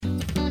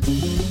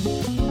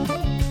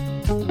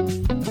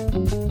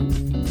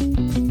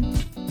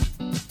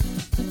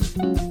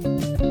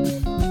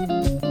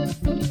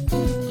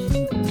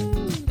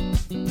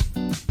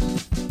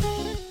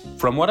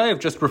From what I have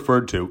just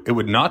referred to, it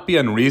would not be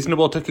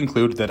unreasonable to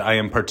conclude that I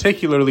am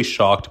particularly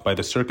shocked by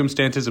the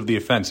circumstances of the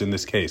offense in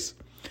this case.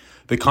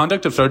 The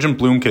conduct of Sergeant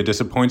Blumke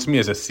disappoints me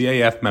as a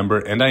CAF member,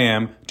 and I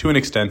am, to an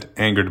extent,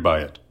 angered by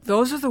it.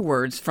 Those are the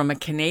words from a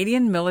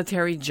Canadian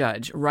military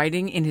judge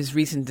writing in his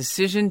recent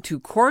decision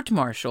to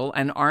court-martial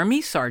an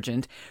army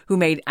sergeant who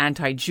made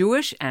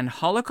anti-Jewish and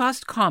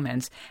Holocaust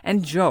comments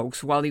and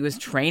jokes while he was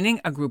training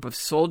a group of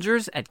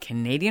soldiers at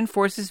Canadian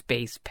Forces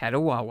Base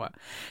Petawawa.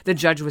 The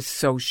judge was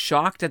so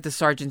shocked at the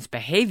sergeant's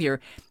behavior,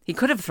 he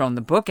could have thrown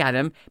the book at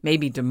him,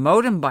 maybe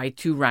demoted him by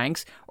 2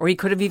 ranks, or he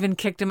could have even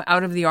kicked him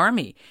out of the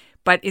army.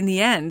 But in the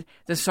end,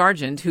 the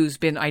sergeant, who's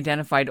been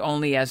identified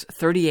only as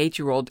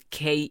 38-year-old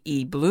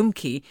K.E.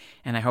 Blumke,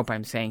 and I hope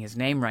I'm saying his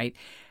name right,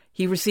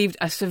 he received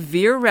a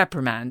severe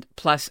reprimand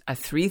plus a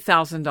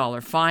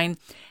 $3,000 fine.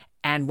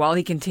 And while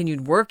he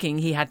continued working,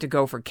 he had to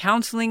go for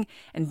counseling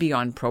and be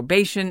on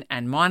probation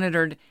and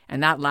monitored,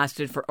 and that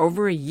lasted for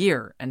over a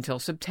year until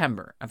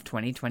September of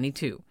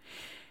 2022.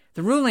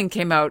 The ruling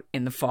came out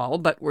in the fall,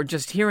 but we're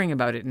just hearing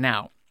about it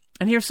now.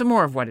 And here's some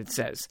more of what it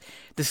says.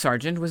 The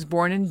sergeant was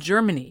born in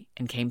Germany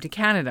and came to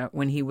Canada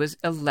when he was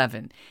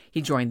 11.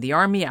 He joined the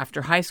Army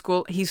after high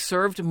school. He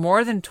served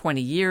more than 20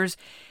 years.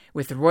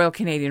 With the Royal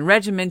Canadian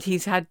Regiment,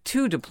 he's had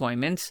 2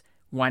 deployments,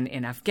 one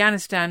in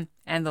Afghanistan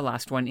and the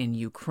last one in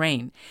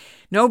Ukraine.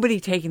 Nobody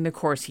taking the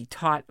course he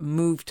taught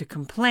moved to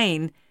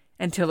complain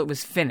until it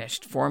was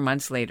finished 4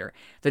 months later.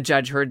 The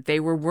judge heard they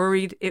were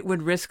worried it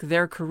would risk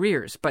their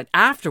careers, but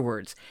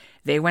afterwards,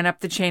 they went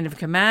up the chain of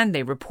command,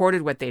 they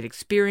reported what they'd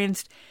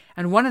experienced,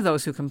 and one of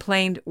those who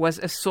complained was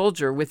a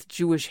soldier with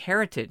Jewish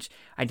heritage,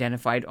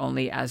 identified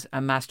only as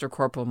a Master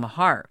Corporal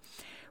Mahar,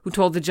 who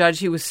told the judge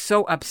he was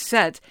so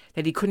upset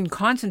that he couldn't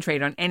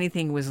concentrate on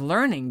anything he was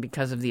learning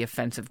because of the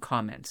offensive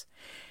comments.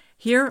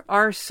 Here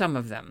are some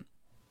of them.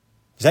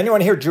 Is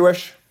anyone here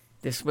Jewish?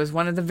 This was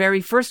one of the very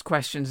first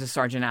questions the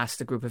sergeant asked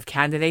the group of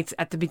candidates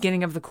at the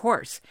beginning of the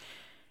course.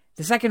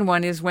 The second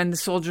one is when the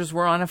soldiers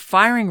were on a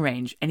firing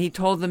range and he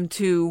told them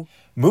to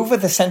move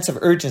with a sense of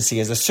urgency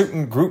as a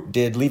certain group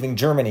did leaving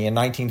Germany in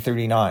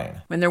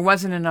 1939. When there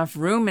wasn't enough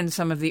room in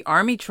some of the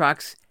army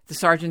trucks, the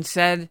sergeant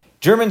said,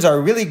 Germans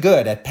are really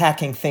good at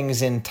packing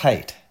things in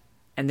tight.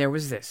 And there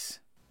was this.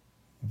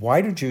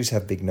 Why do Jews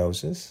have big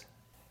noses?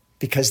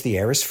 Because the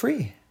air is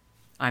free.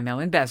 I'm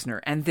Ellen Besner,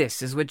 and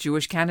this is what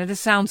Jewish Canada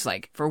sounds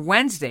like for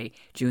Wednesday,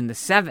 June the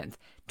 7th,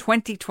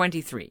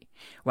 2023.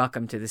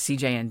 Welcome to the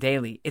CJN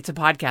Daily. It's a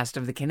podcast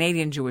of the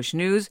Canadian Jewish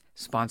News,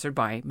 sponsored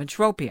by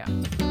Metropia.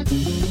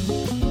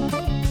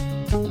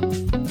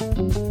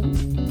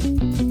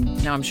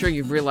 Now, I'm sure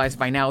you've realized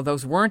by now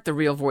those weren't the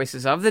real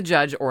voices of the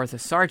judge or the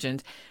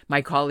sergeant.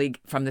 My colleague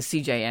from the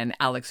CJN,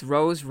 Alex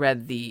Rose,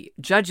 read the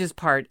judge's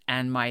part,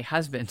 and my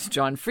husband,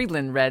 John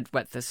Friedland, read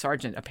what the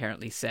sergeant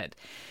apparently said.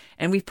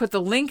 And we've put the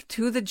link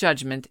to the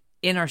judgment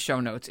in our show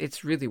notes.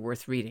 It's really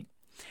worth reading.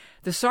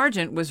 The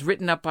sergeant was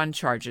written up on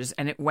charges,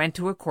 and it went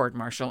to a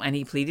court-martial, and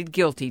he pleaded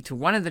guilty to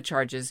one of the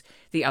charges.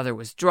 The other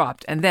was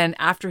dropped. And then,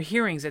 after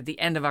hearings at the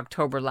end of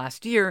October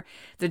last year,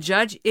 the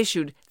judge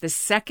issued the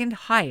second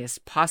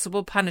highest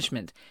possible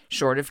punishment,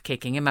 short of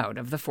kicking him out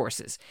of the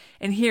forces.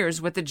 And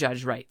here's what the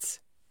judge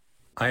writes.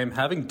 I am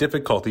having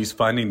difficulties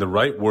finding the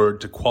right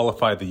word to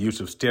qualify the use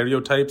of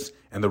stereotypes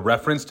and the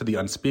reference to the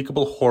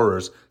unspeakable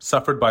horrors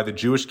suffered by the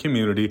Jewish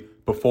community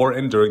before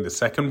and during the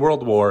Second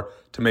World War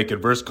to make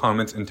adverse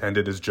comments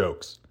intended as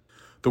jokes.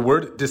 The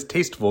word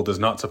distasteful does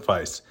not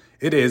suffice.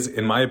 It is,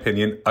 in my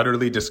opinion,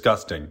 utterly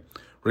disgusting.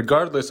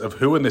 Regardless of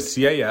who in the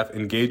CAF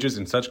engages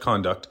in such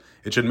conduct,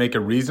 it should make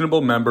a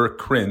reasonable member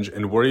cringe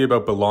and worry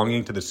about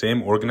belonging to the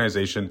same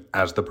organization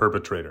as the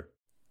perpetrator.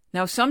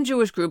 Now, some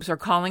Jewish groups are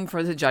calling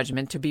for the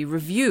judgment to be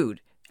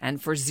reviewed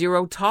and for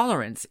zero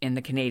tolerance in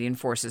the Canadian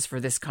Forces for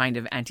this kind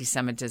of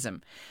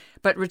anti-Semitism.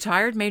 But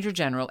retired Major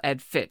General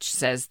Ed Fitch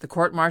says the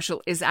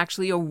court-martial is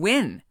actually a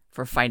win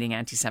for fighting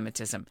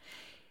anti-Semitism.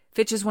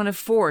 Fitch is one of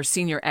 4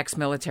 senior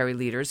ex-military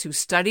leaders who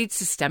studied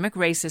systemic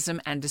racism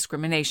and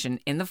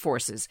discrimination in the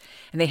forces,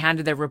 and they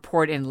handed their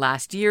report in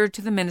last year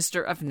to the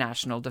Minister of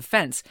National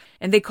Defense.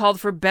 And they called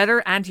for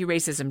better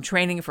anti-racism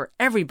training for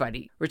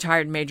everybody.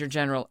 Retired Major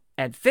General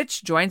Ed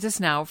Fitch joins us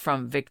now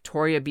from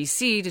Victoria,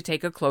 BC, to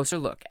take a closer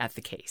look at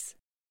the case.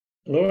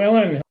 Hello,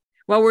 Ellen.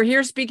 Well, we're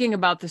here speaking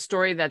about the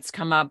story that's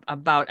come up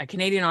about a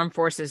Canadian Armed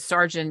Forces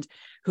sergeant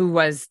who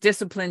was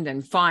disciplined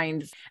and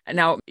fined.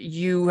 Now,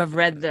 you have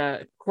read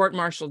the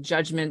court-martial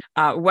judgment.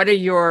 What are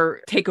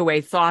your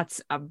takeaway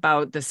thoughts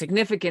about the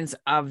significance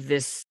of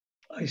this?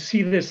 I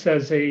see this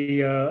as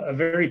a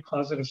very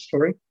positive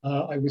story.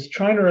 I was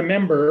trying to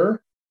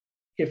remember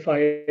if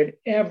I had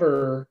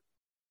ever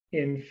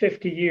in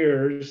 50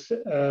 years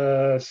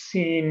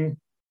seen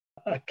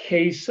a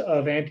case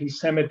of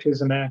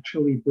anti-Semitism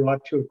actually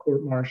brought to a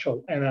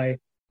court-martial, and I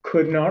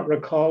could not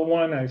recall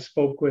one. I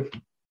spoke with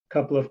a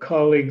couple of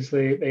colleagues.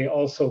 They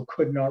also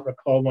could not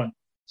recall one.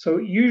 So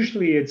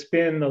usually it's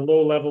been the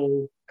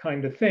low-level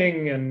kind of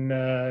thing, and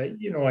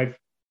I've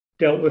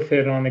dealt with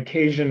it on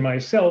occasion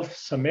myself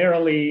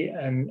summarily,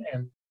 and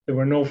there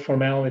were no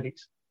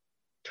formalities.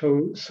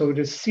 So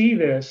to see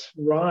this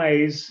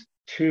rise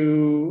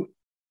to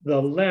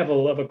the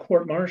level of a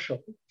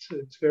court-martial,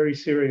 it's very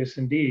serious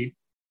indeed.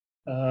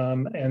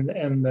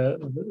 And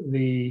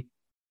the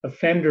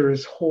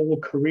offender's whole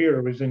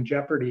career was in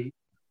jeopardy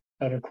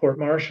at a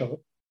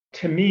court-martial.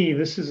 To me,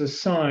 this is a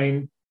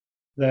sign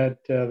that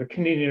the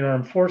Canadian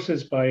Armed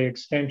Forces, by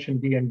extension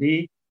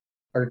DND,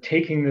 are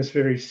taking this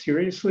very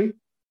seriously.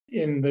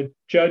 In the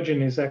judge,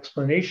 in his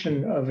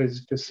explanation of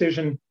his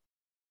decision,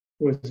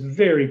 was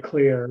very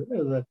clear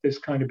that this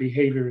kind of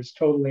behavior is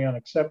totally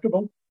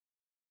unacceptable.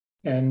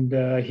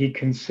 And he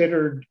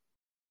considered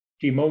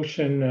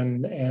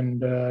demotion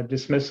and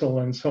dismissal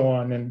and so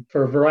on, and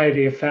for a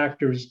variety of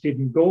factors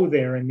didn't go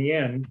there in the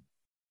end.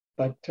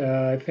 But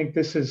I think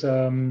this is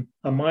a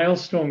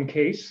milestone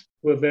case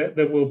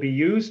that will be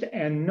used,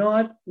 and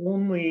not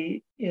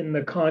only in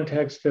the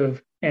context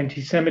of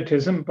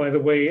anti-Semitism. By the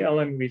way,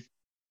 Ellen, we've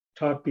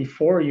talked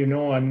before, you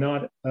know,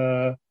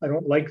 I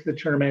don't like the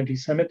term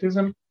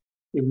anti-Semitism.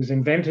 It was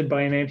invented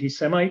by an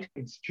anti-Semite.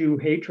 It's Jew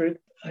hatred.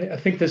 I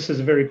think this is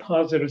a very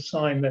positive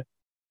sign that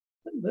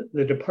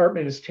the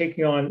department is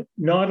taking on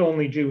not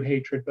only Jew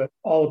hatred, but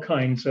all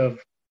kinds of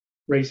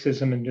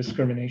racism and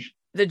discrimination.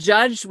 The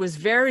judge was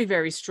very,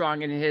 very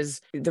strong in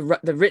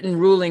the written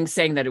ruling,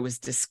 saying that it was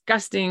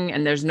disgusting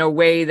and there's no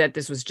way that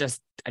this was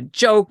just a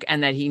joke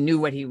and that he knew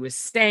what he was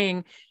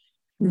saying.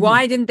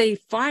 Why didn't they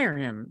fire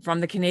him from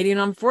the Canadian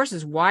Armed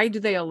Forces? Why do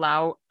they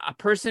allow a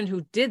person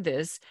who did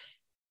this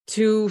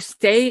to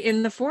stay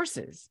in the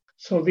forces?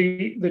 So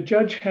the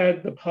judge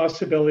had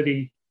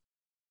the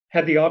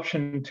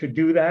option to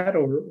do that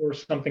or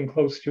something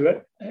close to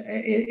it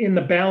in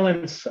the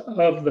balance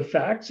of the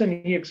facts.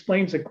 And he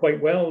explains it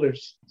quite well.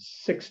 There's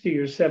 60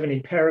 or 70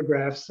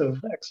 paragraphs of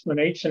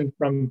explanation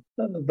from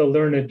the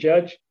learned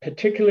judge,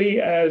 particularly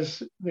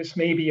as this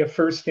may be a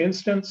first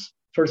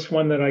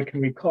one that I can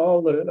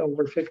recall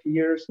over 50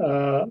 years.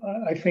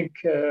 I think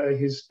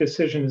his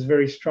decision is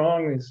very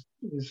strong.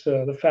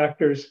 The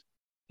factors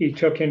he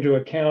took into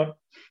account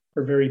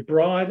are very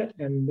broad,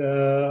 and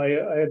I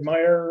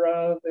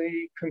admire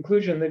the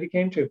conclusion that he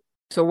came to.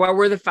 So what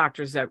were the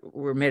factors that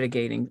were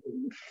mitigating?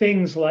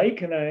 Things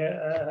like, and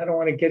I don't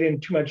want to get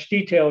into too much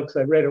detail because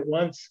I read it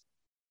once,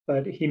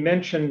 but he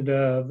mentioned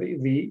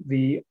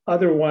the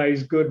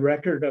otherwise good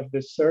record of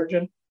this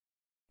sergeant.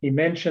 He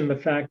mentioned the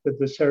fact that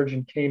the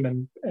sergeant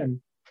came and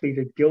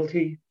pled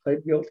guilty,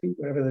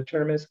 whatever the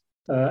term is,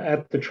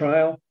 at the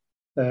trial.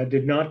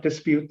 Did not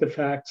dispute the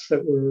facts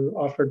that were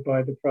offered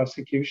by the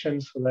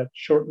prosecution, so that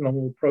shortened the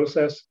whole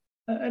process.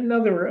 A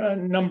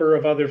number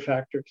of other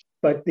factors.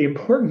 But the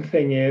important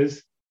thing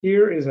is,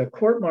 here is a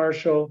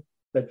court-martial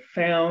that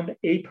found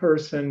a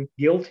person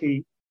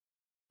guilty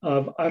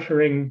of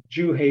uttering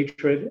Jew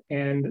hatred,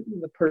 and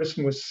the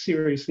person was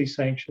seriously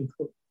sanctioned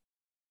for it.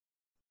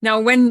 Now,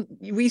 when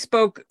we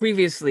spoke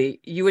previously,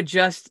 you had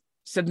just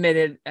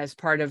submitted as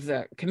part of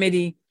the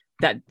committee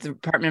that the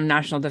Department of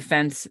National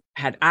Defense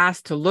had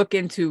asked to look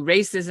into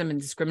racism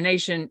and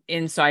discrimination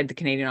inside the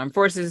Canadian Armed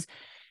Forces.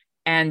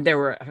 And there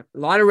were a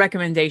lot of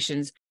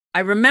recommendations.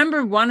 I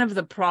remember one of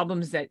the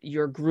problems that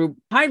your group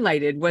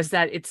highlighted was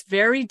that it's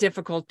very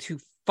difficult to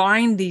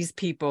find these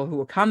people who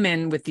will come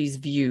in with these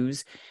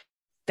views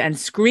and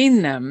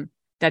screen them,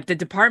 that the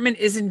department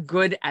isn't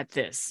good at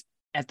this,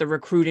 at the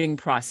recruiting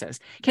process.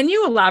 Can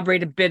you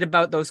elaborate a bit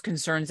about those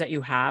concerns that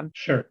you have?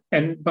 Sure.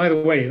 And by the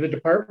way, the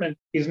department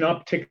is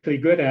not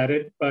particularly good at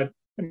it, but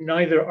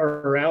neither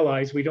are our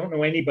allies. We don't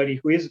know anybody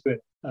who is good.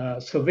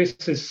 So this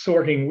is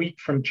sorting wheat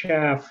from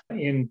chaff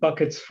in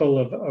buckets full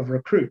of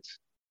recruits.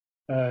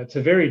 It's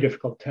a very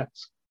difficult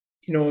task.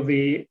 You know,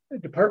 the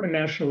Department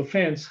of National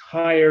Defense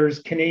hires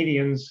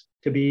Canadians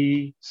to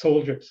be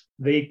soldiers.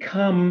 They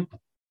come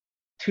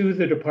to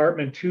the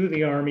department, to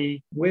the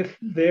Army, with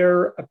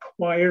their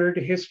acquired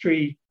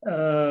history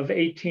of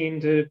 18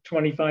 to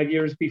 25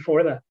 years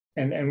before that,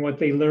 and what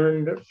they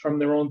learned from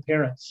their own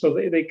parents. So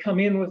they come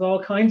in with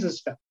all kinds of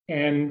stuff.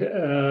 And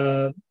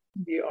the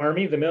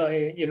Army,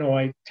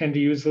 I tend to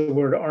use the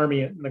word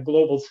Army in the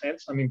global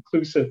sense. I'm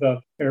inclusive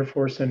of Air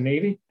Force and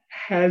Navy,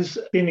 has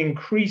been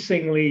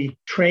increasingly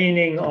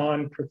training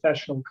on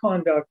professional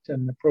conduct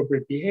and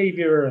appropriate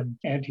behavior and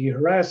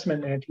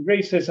anti-harassment,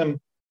 anti-racism.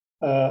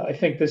 I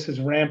think this is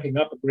ramping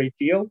up a great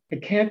deal. I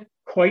can't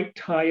quite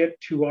tie it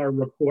to our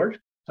report.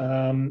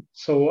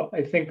 So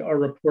I think our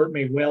report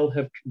may well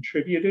have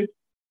contributed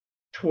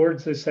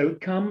towards this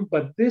outcome,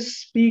 but this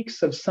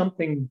speaks of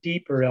something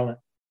deeper, Ellen.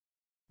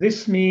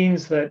 This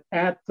means that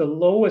at the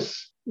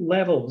lowest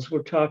levels,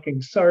 we're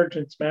talking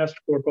sergeants, master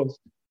corporals,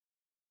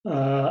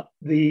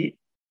 the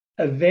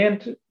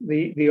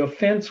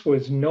offense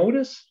was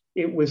noticed.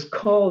 It was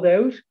called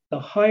out. The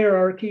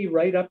hierarchy,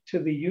 right up to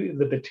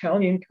the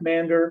battalion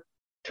commander,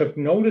 took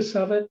notice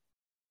of it,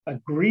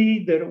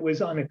 agreed that it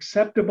was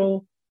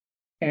unacceptable,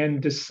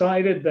 and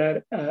decided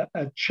that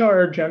a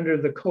charge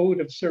under the Code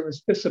of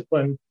Service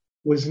Discipline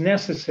was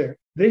necessary.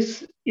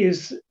 This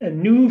is a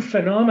new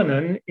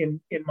phenomenon in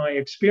my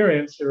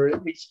experience, or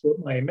at least what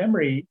my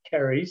memory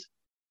carries,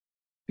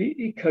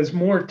 because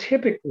more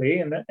typically,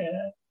 and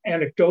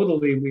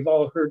anecdotally, we've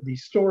all heard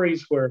these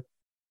stories where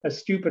a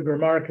stupid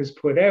remark is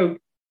put out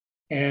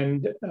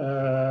and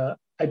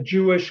a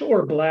Jewish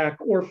or Black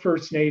or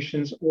First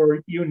Nations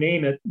or you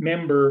name it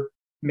member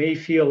may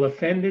feel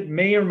offended,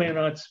 may or may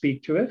not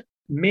speak to it,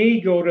 may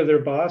go to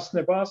their boss, and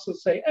their boss will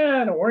say,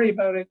 don't worry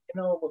about it,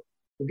 we'll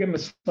give them a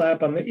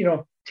slap on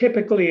the,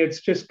 typically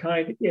it's just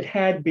it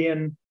had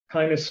been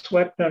kind of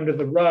swept under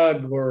the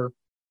rug or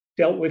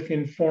dealt with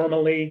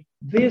informally.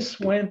 This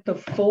went the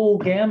full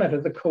gamut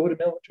of the Code of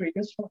Military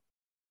Discipline.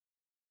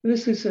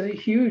 This is a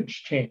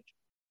huge change.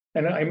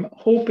 And I'm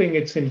hoping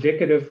it's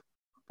indicative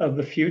of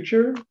the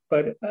future,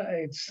 but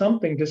it's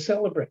something to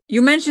celebrate.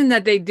 You mentioned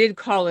that they did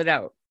call it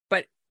out,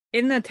 but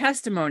in the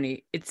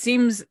testimony, it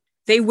seems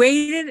they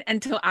waited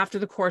until after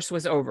the course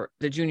was over,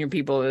 the junior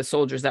people, the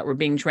soldiers that were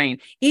being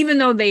trained, even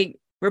though they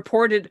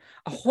reported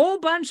a whole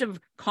bunch of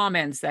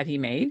comments that he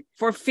made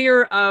for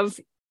fear of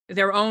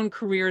their own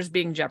careers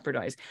being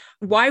jeopardized.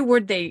 Why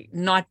would they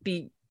not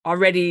be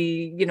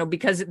already,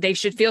 because they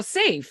should feel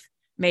safe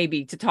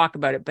maybe to talk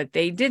about it, but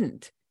they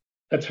didn't.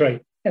 That's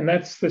right. And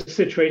that's the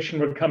situation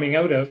we're coming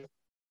out of.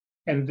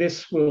 And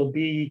this will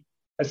be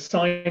a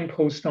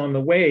signpost on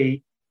the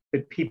way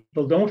that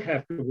people don't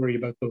have to worry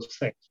about those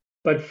things.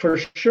 But for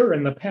sure,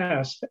 in the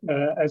past,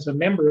 as a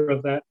member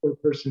of that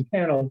four-person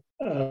panel,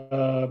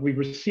 we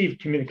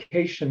received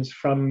communications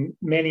from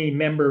many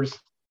members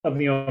of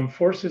the armed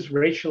forces,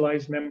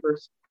 racialized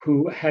members,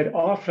 who had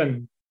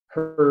often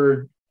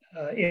heard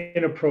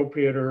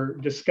inappropriate or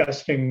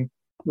disgusting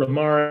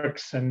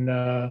remarks, and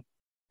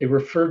they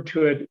referred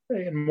to it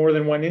in more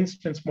than one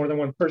instance, more than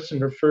one person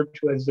referred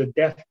to it as a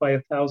death by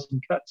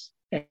 1,000 cuts.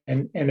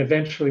 And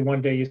eventually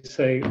one day you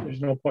say,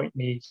 there's no point in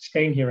me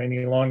staying here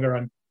any longer.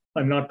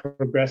 I'm not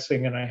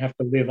progressing, and I have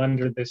to live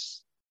under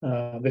this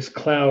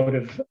cloud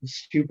of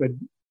stupid,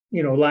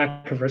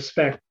 lack of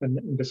respect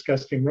and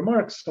disgusting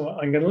remarks. So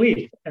I'm going to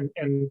leave.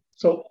 And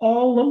so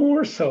all the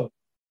more so,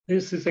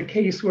 this is a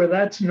case where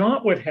that's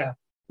not what happened.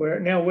 Where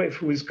now, if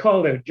it was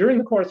called out during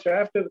the course or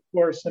after the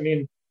course,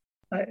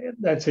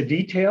 that's a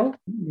detail.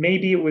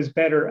 Maybe it was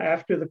better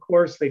after the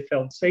course. They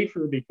felt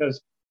safer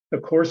because the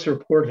course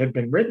report had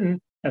been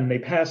written and they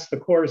passed the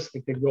course.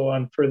 They could go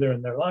on further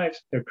in their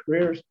lives, their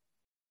careers.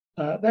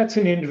 That's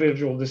an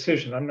individual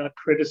decision. I'm not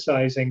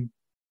criticizing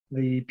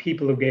the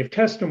people who gave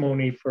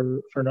testimony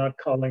for not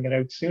calling it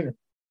out sooner,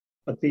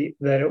 but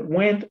that it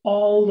went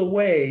all the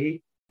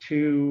way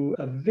to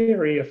a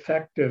very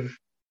effective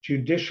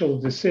judicial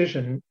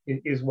decision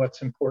is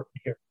what's important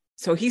here.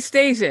 So he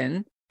stays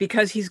in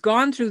because he's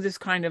gone through this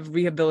kind of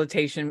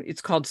rehabilitation.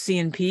 It's called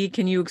C&P.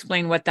 Can you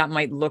explain what that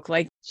might look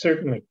like?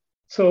 Certainly.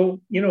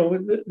 So,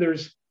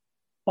 there's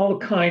all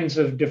kinds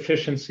of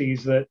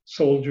deficiencies that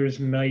soldiers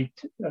might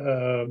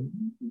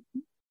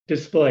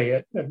display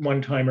at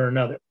one time or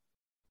another.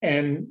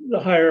 And the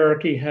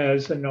hierarchy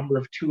has a number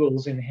of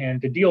tools in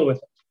hand to deal with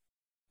it.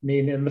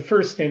 In the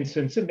first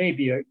instance, it may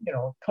be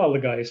call the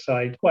guy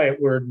aside, quiet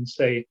word, and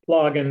say,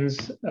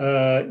 Loggins,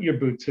 your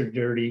boots are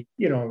dirty,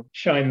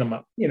 shine them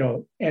up,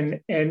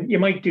 and you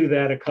might do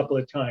that a couple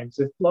of times.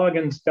 If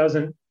Loggins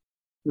doesn't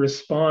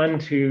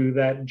respond to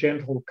that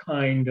gentle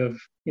kind of,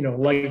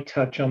 light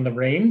touch on the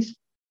reins,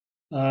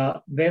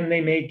 then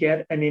they may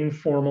get an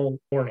informal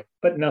warning,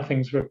 but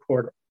nothing's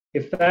recorded.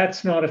 If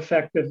that's not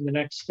effective, the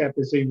next step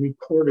is a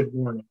recorded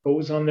warning. It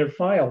goes on their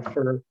file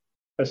for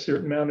a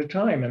certain amount of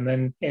time. And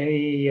then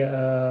any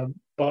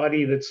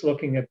body that's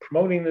looking at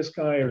promoting this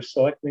guy or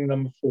selecting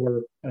them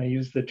for, and I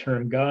use the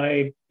term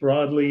guy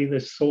broadly,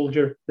 this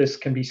soldier, this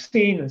can be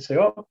seen and say,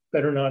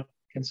 better not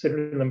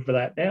consider them for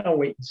that now,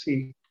 wait and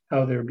see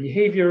how their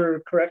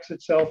behavior corrects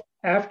itself.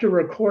 After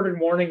recorded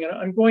warning, and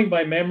I'm going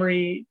by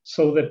memory,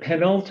 so the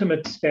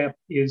penultimate step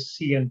is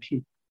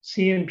C&P.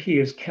 C&P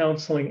is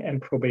counseling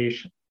and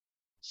probation.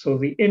 So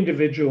the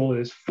individual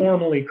is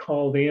formally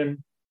called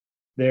in,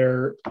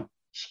 they're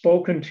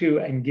spoken to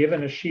and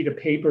given a sheet of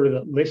paper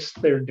that lists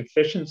their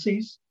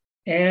deficiencies,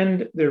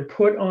 and they're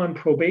put on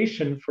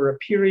probation for a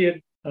period,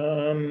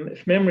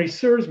 if memory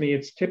serves me,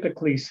 it's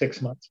typically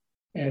 6 months.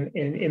 And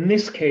in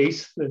this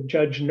case, the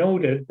judge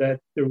noted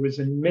that there was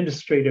an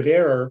administrative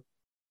error,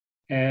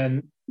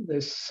 and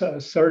this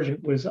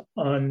sergeant was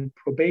on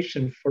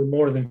probation for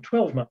more than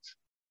 12 months.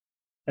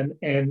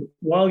 And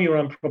while you're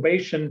on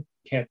probation,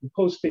 you can't be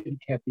posted, you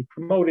can't be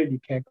promoted, you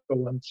can't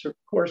go on certain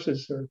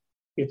courses, or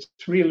it's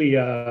really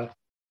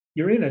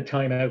you're in a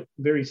timeout,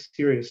 very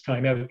serious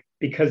timeout,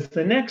 because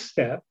the next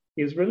step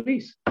is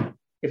release.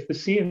 If the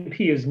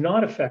C&P is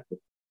not effective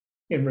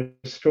in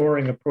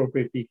restoring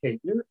appropriate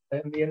behavior,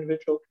 then the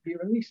individual can be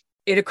released.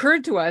 It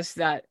occurred to us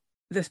that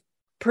this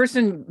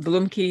person,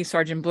 Blumke,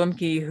 Sergeant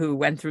Blumke, who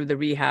went through the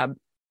rehab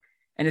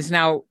and is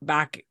now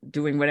back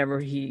doing whatever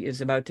he is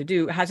about to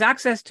do, has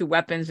access to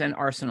weapons and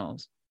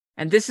arsenals.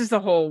 And this is the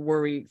whole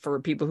worry for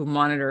people who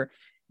monitor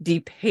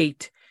deep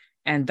hate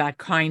and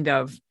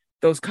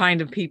those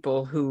kind of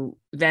people who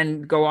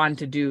then go on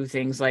to do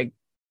things like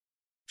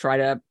try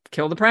to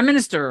kill the prime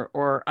minister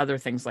or other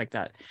things like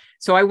that.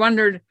 So I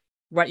wondered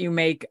what you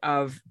make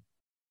of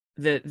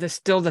the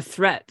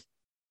threat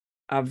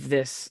of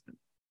this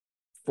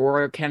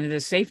for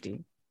Canada's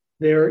safety.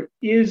 There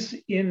is,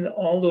 in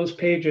all those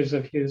pages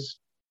of his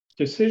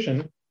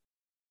decision,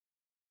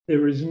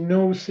 there is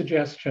no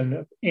suggestion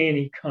of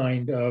any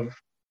kind of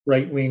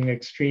right-wing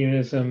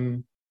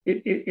extremism.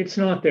 It's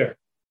not there.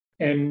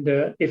 And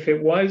if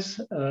it was,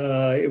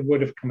 it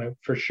would have come out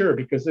for sure,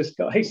 because this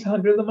guy's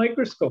under the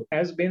microscope,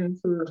 has been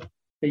for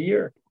a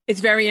year.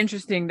 It's very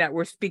interesting that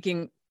we're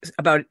speaking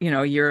about,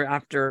 a year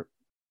after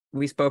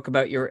we spoke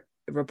about your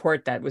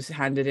report that was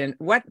handed in.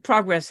 What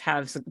progress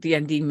has the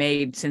ND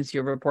made since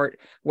your report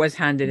was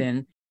handed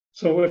in?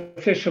 So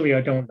officially,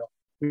 I don't know.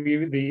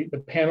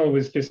 The panel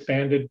was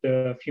disbanded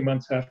a few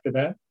months after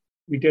that.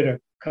 We did a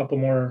couple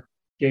more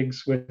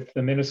gigs with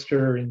the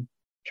minister in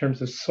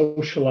terms of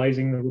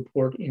socializing the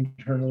report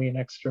internally and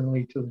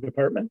externally to the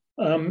department.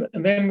 And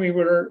then we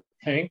were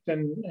thanked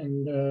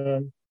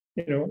and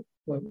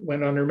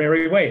went on our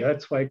merry way.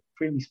 That's why I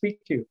freely speak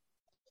to you.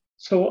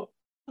 So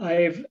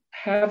I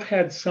have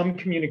had some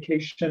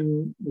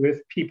communication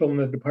with people in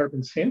the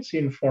department since,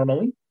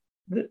 informally.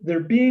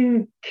 They're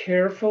being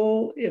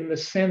careful in the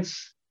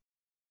sense,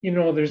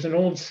 there's an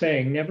old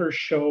saying, never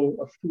show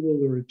a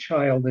fool or a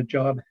child a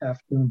job half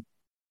done.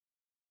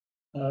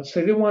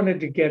 So they wanted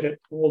to get it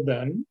all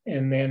done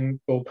and then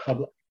go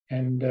public.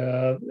 And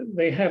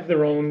they have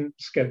their own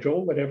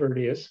schedule, whatever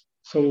it is.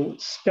 So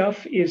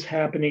stuff is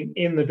happening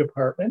in the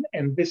department,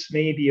 and this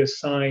may be a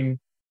sign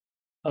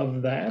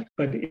of that.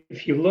 But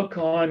if you want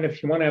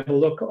to have a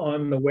look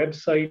on the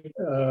website,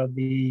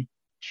 the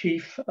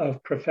Chief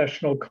of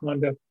Professional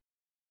Conduct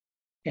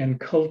and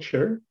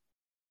Culture,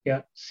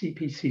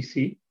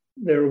 CPCC,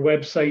 their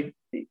website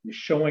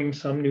showing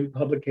some new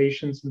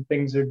publications and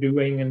things they're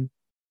doing and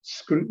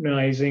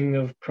scrutinizing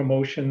of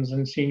promotions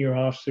and senior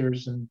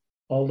officers and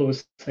all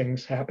those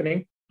things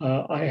happening.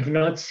 I have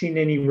not seen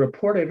any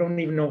report. I don't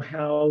even know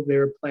how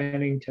they're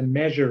planning to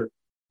measure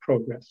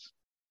progress.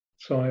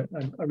 So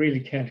I really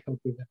can't help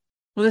with that.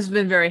 Well, this has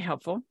been very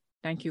helpful.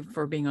 Thank you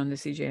for being on the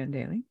CJN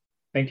Daily.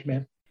 Thank you,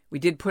 ma'am. We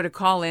did put a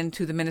call in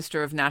to the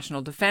Minister of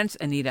National Defence,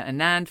 Anita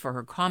Anand, for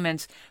her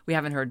comments. We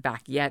haven't heard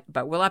back yet,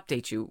 but we'll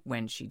update you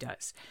when she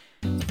does.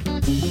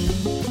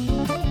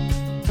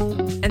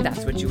 And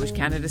that's what Jewish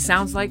Canada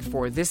sounds like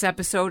for this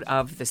episode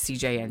of the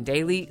CJN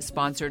Daily,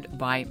 sponsored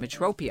by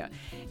Metropia.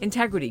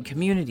 Integrity,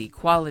 community,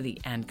 quality,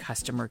 and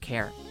customer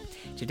care.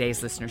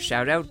 Today's listener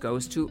shout-out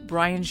goes to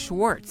Brian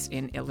Schwartz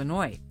in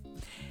Illinois.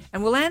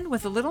 And we'll end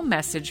with a little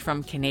message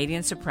from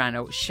Canadian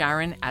soprano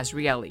Sharon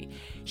Azrieli.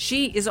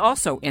 She is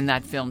also in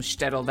that film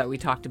Shtetl that we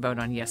talked about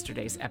on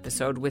yesterday's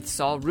episode with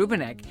Saul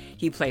Rubinek.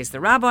 He plays the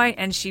rabbi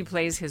and she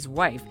plays his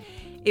wife.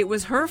 It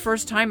was her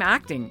first time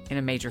acting in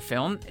a major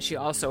film. She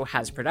also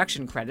has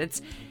production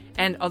credits.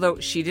 And although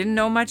she didn't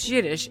know much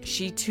Yiddish,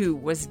 she too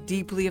was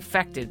deeply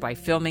affected by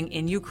filming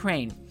in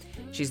Ukraine.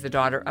 She's the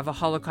daughter of a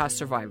Holocaust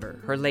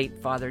survivor. Her late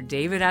father,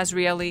 David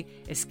Azrieli,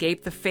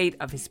 escaped the fate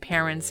of his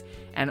parents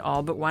and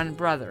all but one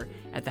brother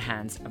at the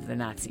hands of the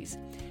Nazis.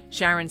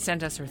 Sharon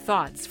sent us her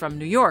thoughts from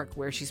New York,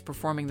 where she's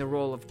performing the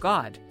role of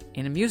God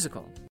in a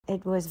musical.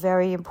 It was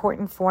very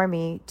important for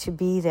me to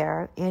be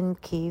there in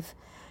Kyiv.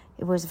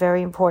 It was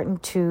very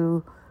important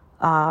to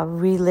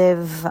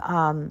relive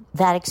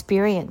that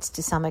experience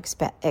to some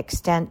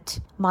extent.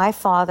 My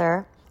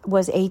father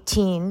was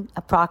 18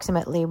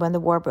 approximately when the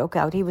war broke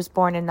out. He was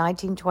born in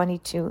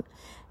 1922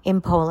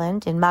 in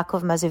Poland, in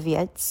Makov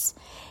Mazowiecz,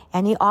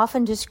 and he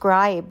often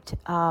described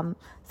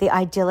the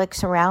idyllic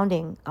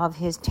surrounding of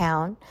his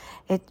town.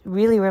 It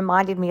really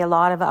reminded me a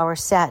lot of our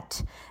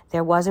set.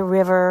 There was a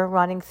river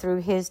running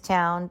through his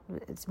town.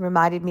 It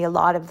reminded me a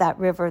lot of that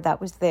river that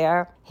was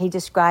there. He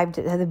described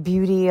the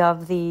beauty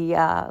of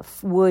the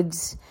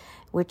woods,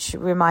 which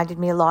reminded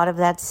me a lot of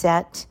that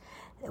set.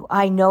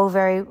 I know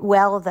very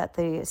well that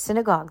the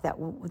synagogue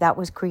that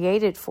was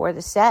created for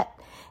the set,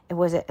 it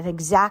was an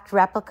exact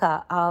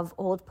replica of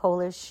old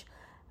Polish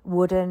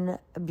wooden,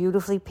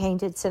 beautifully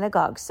painted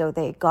synagogues. So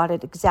they got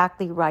it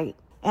exactly right.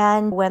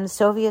 And when the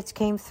Soviets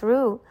came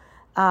through,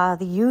 the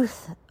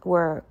youth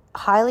were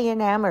highly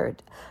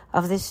enamored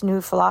of this new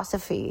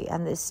philosophy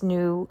and this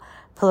new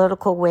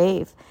political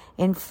wave.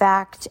 In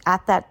fact,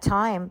 at that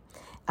time,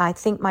 I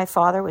think my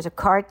father was a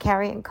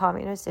card-carrying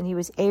communist, and he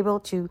was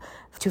able to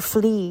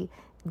flee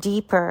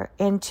deeper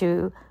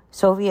into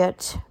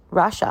Soviet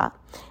Russia.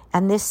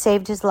 And this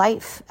saved his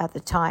life at the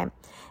time.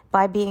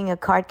 By being a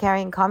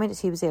card-carrying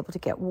communist, he was able to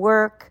get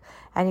work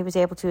and he was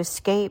able to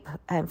escape.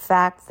 In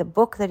fact, the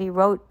book that he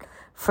wrote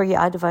for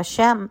Yad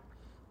Vashem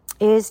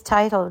is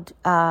titled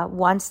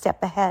One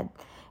Step Ahead.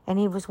 And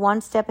he was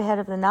one step ahead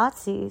of the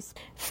Nazis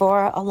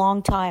for a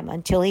long time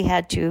until he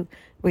had to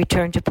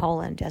return to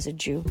Poland as a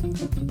Jew.